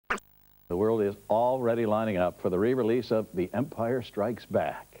The world is already lining up for the re-release of The Empire Strikes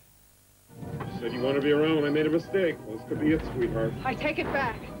Back. You said you want to be around when I made a mistake. Well, this could be it, sweetheart. I take it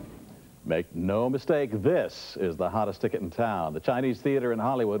back. Make no mistake, this is the hottest ticket in town. The Chinese Theater in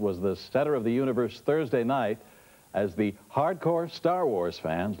Hollywood was the center of the universe Thursday night as the hardcore Star Wars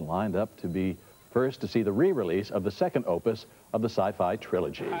fans lined up to be first to see the re-release of the second opus of the sci-fi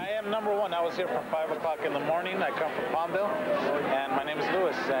trilogy. I am number one. I was here from 5 o'clock in the morning. I come from Palmdale, and my name is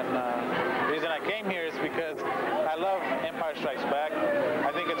Lewis. And the reason I came here is because I love Empire Strikes Back.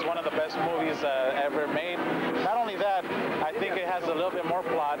 I think it's one of the best movies ever made. Not only that, I think it has a little bit more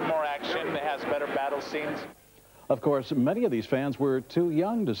plot, more action. It has better battle scenes. Of course, many of these fans were too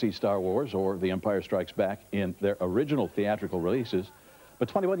young to see Star Wars or The Empire Strikes Back in their original theatrical releases. But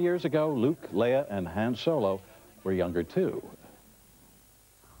 21 years ago, Luke, Leia, and Han Solo were younger too.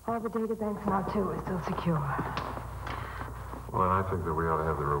 All the data banks in R2 are still secure. Well, I think that we ought to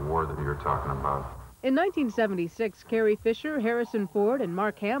have the reward that you're talking about. In 1976, Carrie Fisher, Harrison Ford, and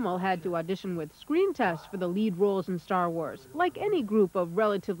Mark Hamill had to audition with screen tests for the lead roles in Star Wars, like any group of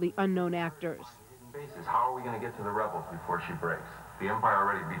relatively unknown actors. Basis, how are we going to get to the rebels before she breaks? The Empire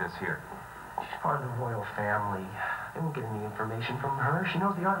already beat us here. She's part of the royal family. They won't get any information from her. She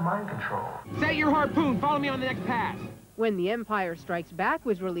knows the art of mind control. Set your harpoon. Follow me on the next pass. When The Empire Strikes Back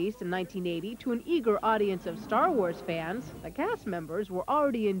was released in 1980 to an eager audience of Star Wars fans, the cast members were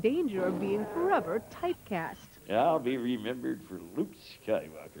already in danger of being forever typecast. I'll be remembered for Luke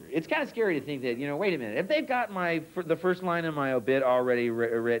Skywalker. It's kind of scary to think that, you know, wait a minute, if they've got the first line of my obit already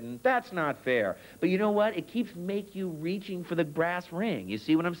written, that's not fair. But you know what? It keeps you reaching for the brass ring. You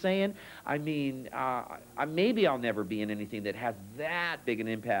see what I'm saying? I mean, maybe I'll never be in anything that has that big an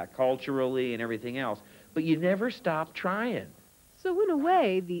impact culturally and everything else, but you never stop trying. So in a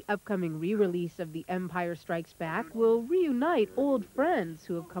way, the upcoming re-release of The Empire Strikes Back will reunite old friends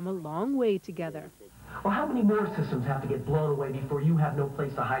who have come a long way together. Well, how many more systems have to get blown away before you have no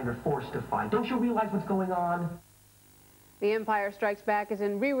place to hide and you're forced to fight? Don't you realize what's going on? The Empire Strikes Back is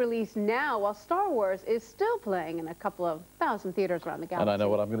in re-release now, while Star Wars is still playing in a couple of thousand theaters around the galaxy. And I know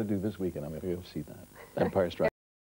what I'm going to do this weekend. I'm going to go see that. Empire Strikes